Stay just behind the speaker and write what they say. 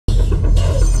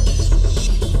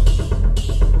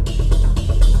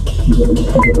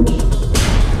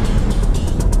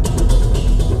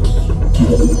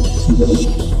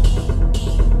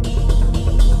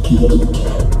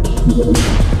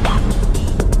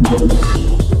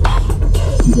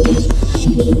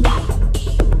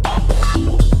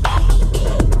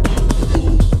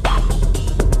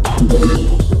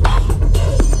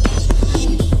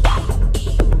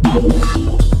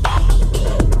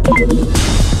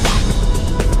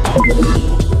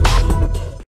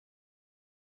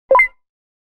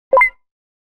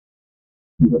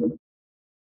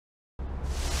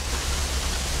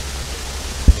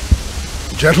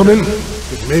Gentlemen,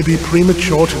 it may be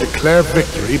premature to declare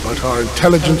victory, but our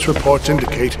intelligence reports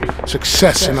indicate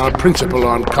success in our principal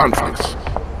armed conflicts.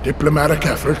 Diplomatic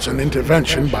efforts and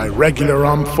intervention by regular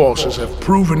armed forces have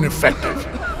proven effective.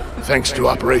 Thanks to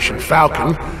Operation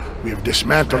Falcon, we have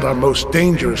dismantled our most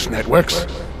dangerous networks,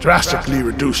 drastically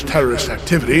reduced terrorist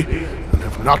activity, and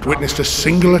have not witnessed a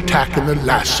single attack in the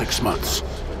last 6 months.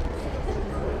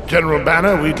 General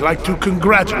Banner, we'd like to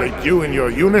congratulate you and your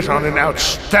unit on an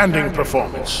outstanding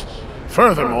performance.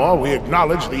 Furthermore, we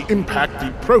acknowledge the impact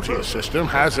the Proteus system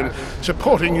has in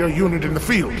supporting your unit in the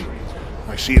field.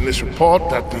 I see in this report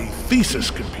that the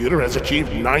Thesis computer has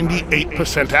achieved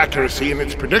 98% accuracy in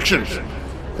its predictions.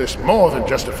 This more than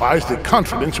justifies the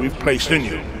confidence we've placed in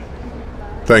you.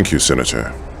 Thank you,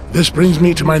 Senator. This brings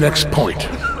me to my next point.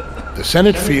 The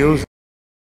Senate feels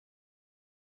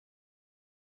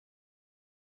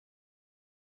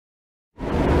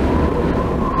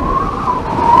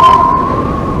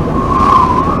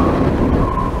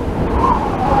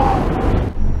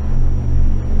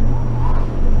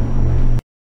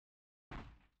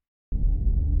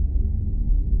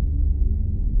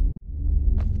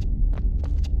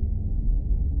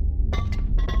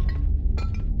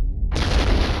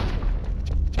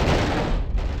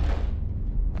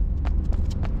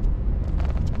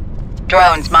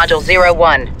Drones, Module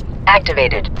 01,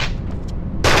 activated. You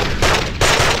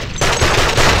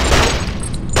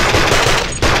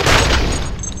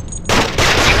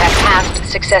have passed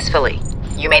successfully.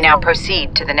 You may now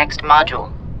proceed to the next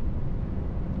module.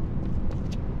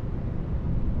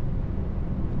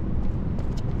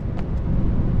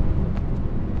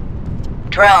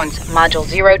 Drones, Module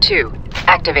 02,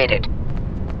 activated.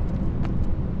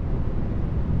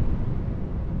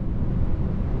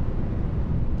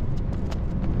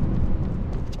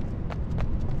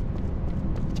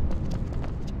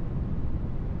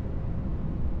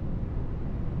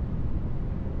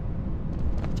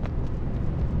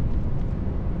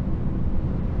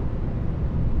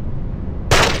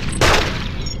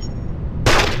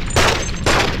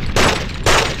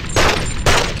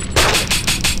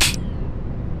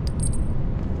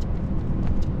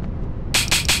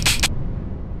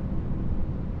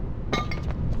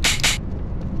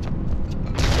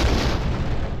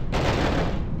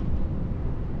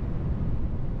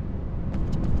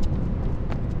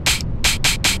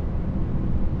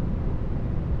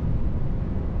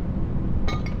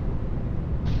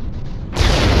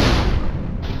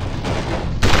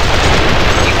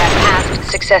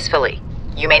 Successfully.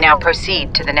 You may now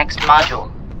proceed to the next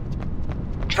module.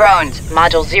 Drones,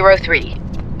 Module 03,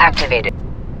 activated. You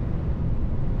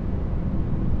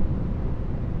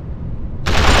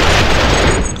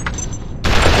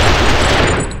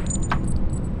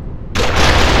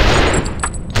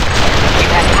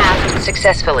have passed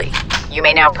successfully. You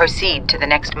may now proceed to the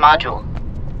next module.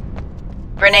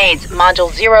 Grenades, Module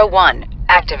 01,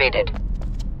 activated.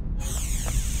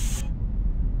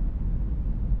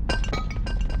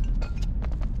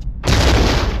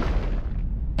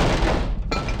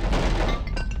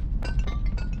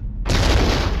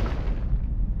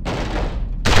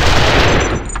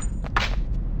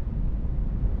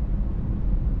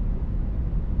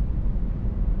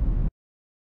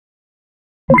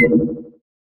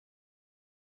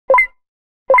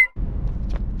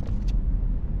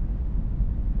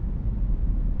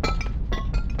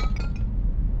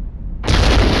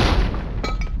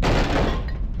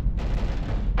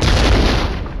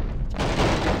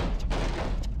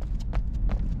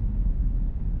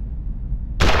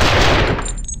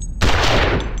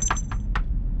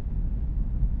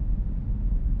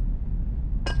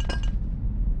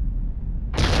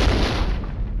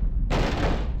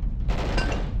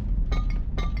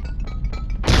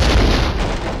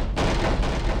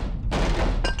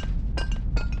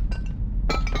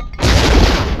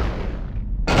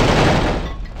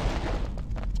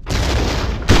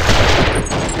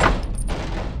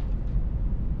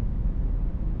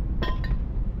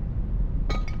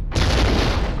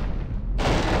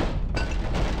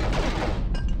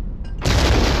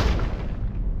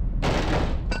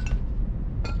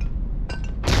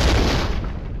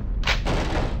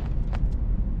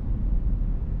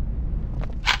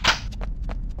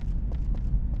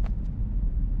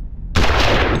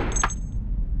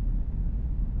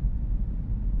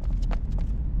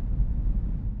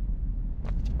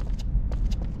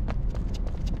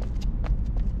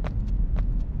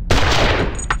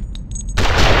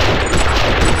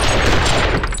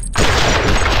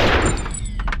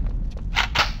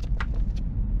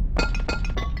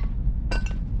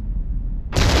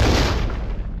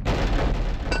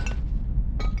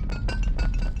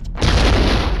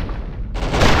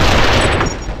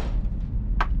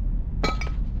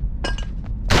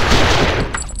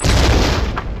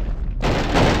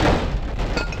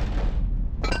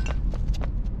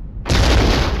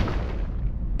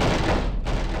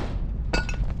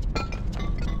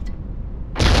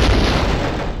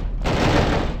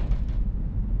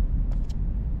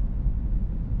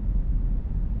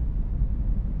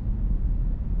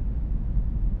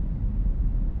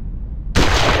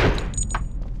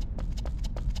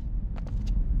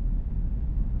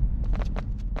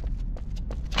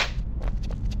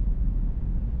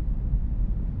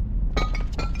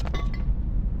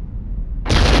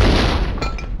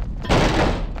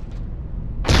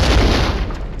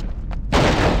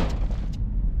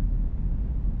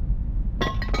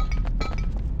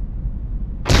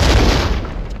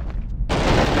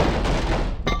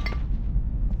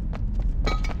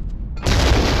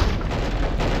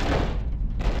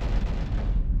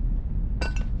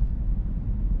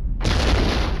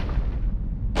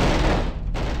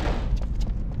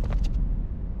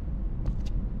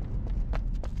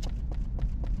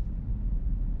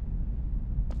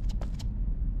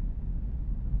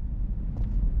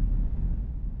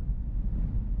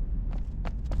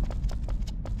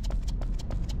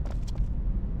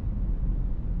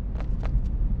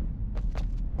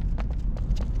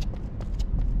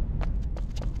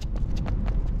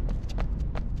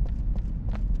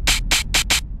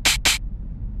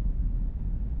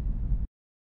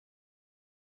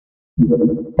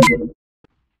 Drones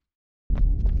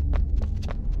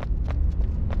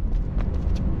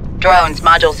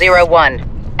Module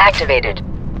 01 activated. You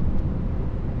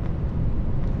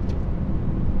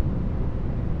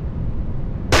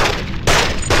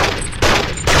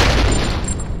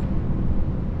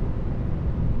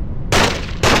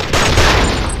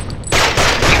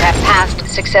have passed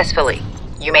successfully.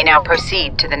 You may now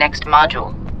proceed to the next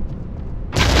module.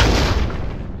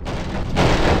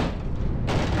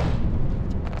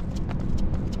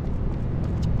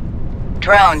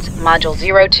 Drones Module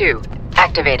 02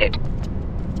 activated.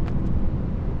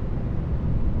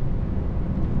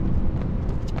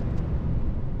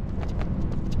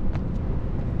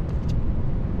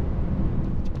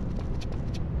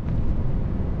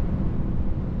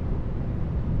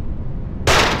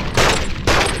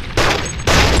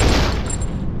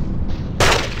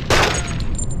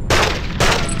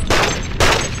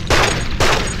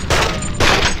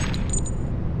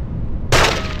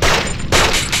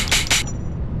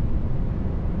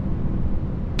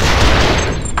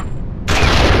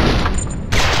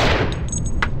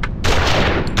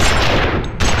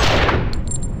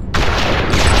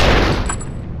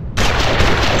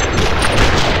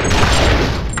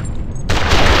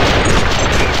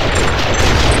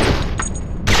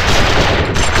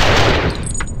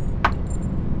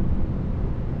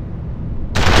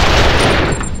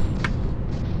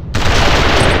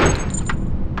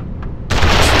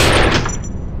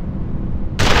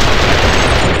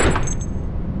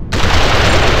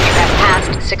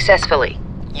 Successfully.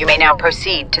 You may now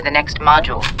proceed to the next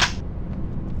module.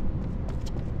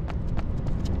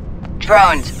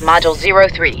 Drones Module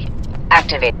 03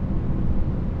 activate. You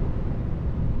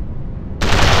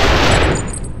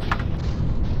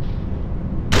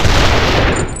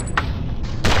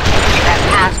have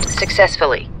passed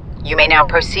successfully. You may now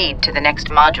proceed to the next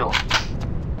module.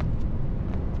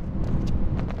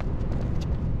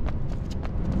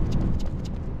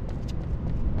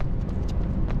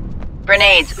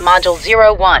 Grenades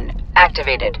Module 01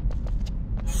 activated.